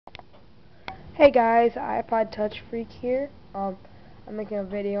Hey guys, iPod Touch Freak here. I'm making a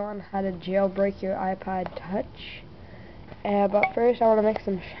video on how to jailbreak your iPod Touch. But first I want to make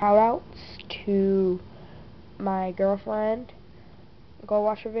some shout-outs to my girlfriend. Go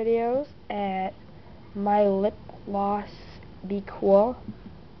watch her videos at My Lip Gloss Be Cool.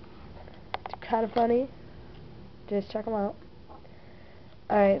 It's kind of funny. Just check them out.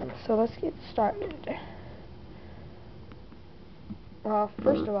 Alright, so let's get started. Well,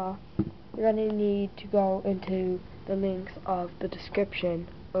 first of all, you're going to need to go into the links of the description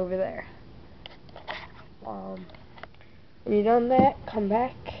over there. When you've done that, come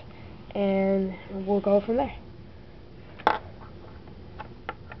back and we'll go from there.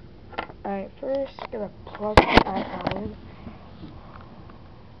 Alright, first I'm going to plug the iPod in.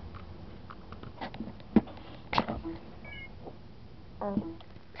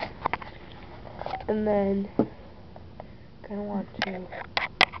 And then gonna want to,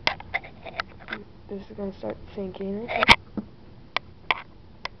 this is gonna start syncing.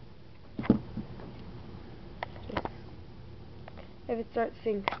 If it starts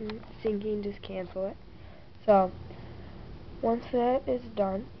syncing, just cancel it. So once that is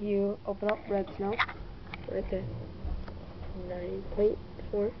done, you open up redsnOw right there,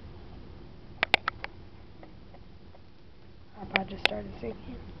 9.4. iPod just started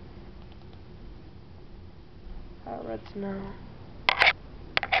syncing. redsnOw.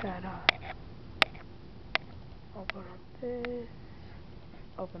 Gotta open up this.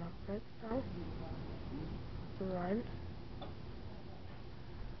 Open up redsnOw. Run.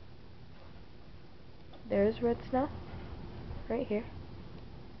 There's redsnOw. Right here.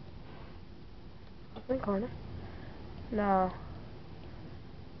 Up in the corner. Now,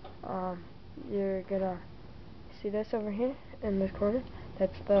 you're gonna see this over here in this corner.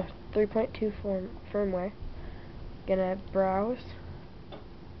 That's the 3.2 firmware. Gonna browse.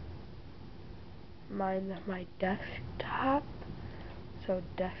 Mine's my desktop. So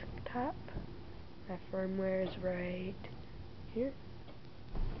desktop. My firmware is right here.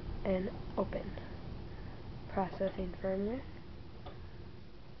 And open. Processing firmware.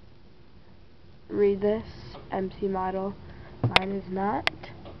 Read this MC model. Mine is not.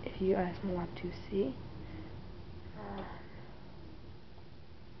 If you guys want to see.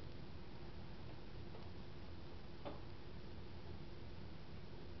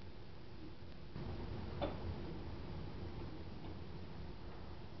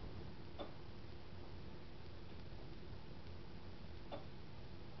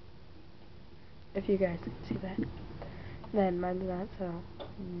 If you guys can see that. Then mine's not, so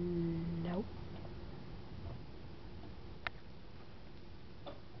nope.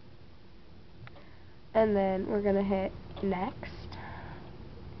 And then we're gonna hit next.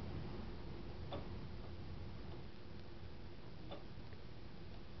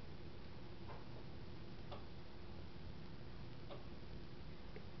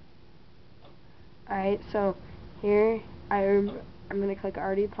 Alright, so here I'm gonna click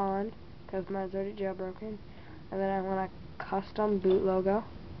already pawned because mine's already jailbroken, and then I want a custom boot logo.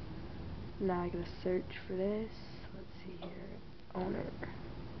 Now I gotta search for this. Let's see here, owner.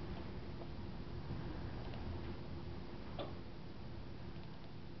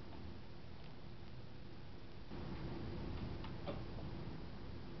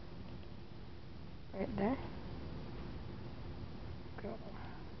 Right there. Go.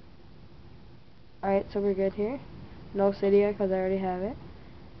 Alright, so we're good here. No Cydia because I already have it.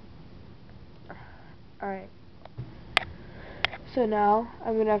 Alright. So now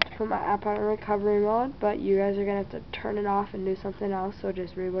I'm going to have to put my iPod in recovery mode, but you guys are going to have to turn it off and do something else, so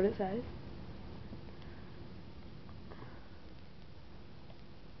just read what it says.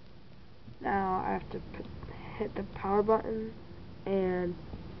 Now I have to hit the power button and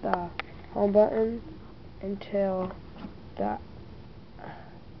the home button until the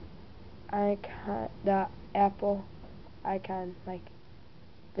icon, the Apple icon, like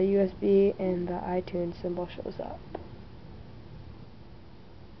the USB and the iTunes symbol shows up.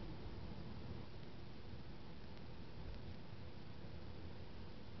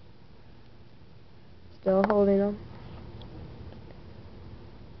 Still holding them.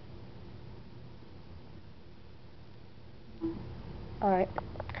 Alright,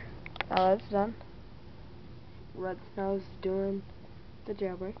 now that's done. redsnOw's doing the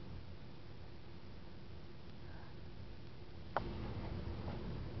jailbreak.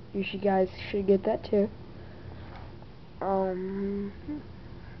 You guys should get that too.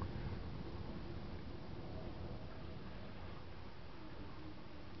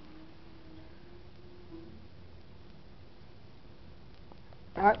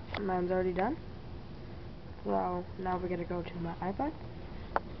 Alright, mine's already done. So now we're gonna go to my iPod.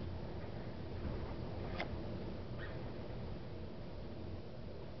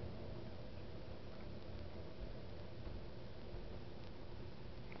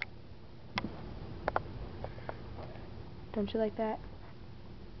 Don't you like that?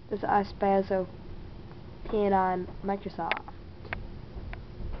 This is Spazzo peeing on Microsoft.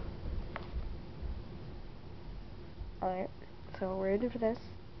 Alright, so we're ready for this.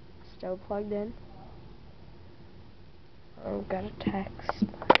 Still plugged in. Oh, got a text.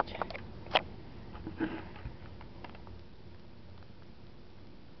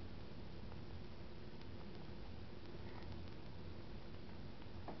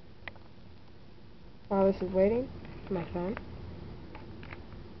 While this is waiting for my phone.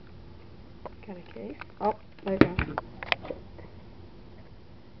 Got a case. Oh, there we go.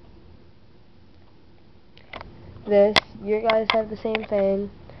 This, you guys have the same thing,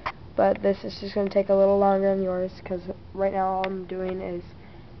 but this is just going to take a little longer than yours, because right now all I'm doing is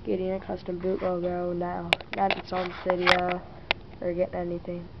getting a custom boot logo now, not installing Cydia or getting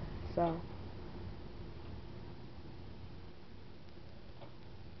anything. So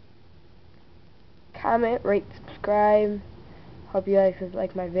comment, rate, subscribe. Hope you guys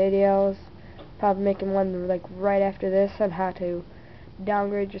like my videos. Probably making one like right after this on how to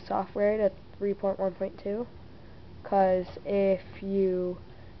downgrade your software to 3.1.2. Because if you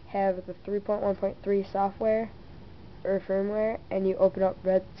have the 3.1.3 software or firmware and you open up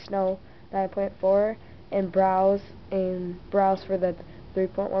redsNOw 9.4 and browse for the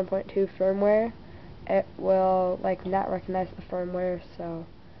 3.1.2 firmware, it will like not recognize the firmware, so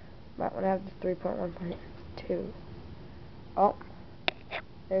might want to have the 3.1.2. Oh,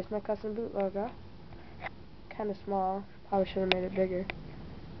 there's my custom boot logo. Kind of small. Probably should have made it bigger.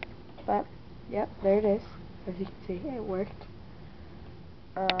 But yep, there it is. As you can see, it worked.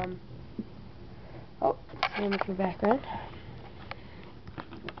 Oh, same with the background.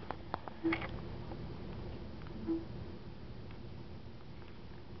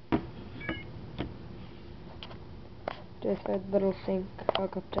 Just a little sync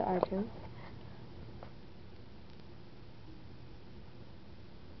hook up to iTunes.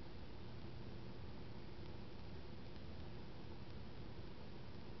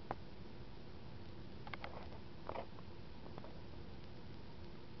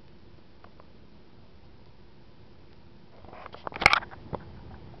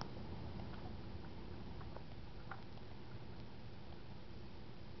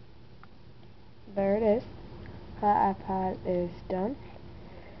 There it is. My iPad is done.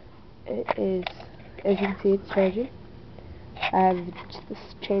 It is, as you can see, it's charging. I have this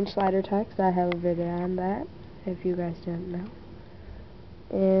change slider text. I have a video on that, if you guys don't know.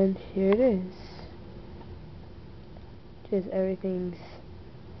 And here it is. Just everything's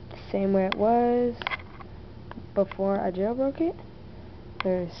the same way it was before I jailbroke it.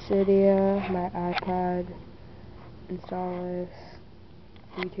 There's Cydia, my iPad, install this,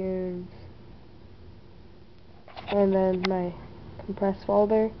 iTunes, and then my compressed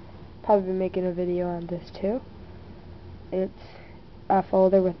folder. Probably be making a video on this too. It's a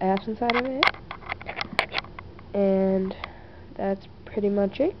folder with apps inside of it, and that's pretty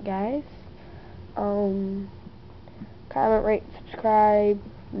much it, guys. Comment, rate, subscribe,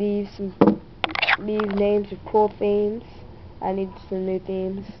 leave names of cool themes. I need some new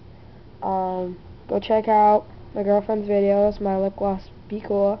themes. Go check out my girlfriend's videos, my lip gloss be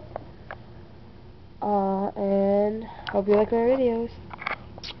cool. And hope you like my videos.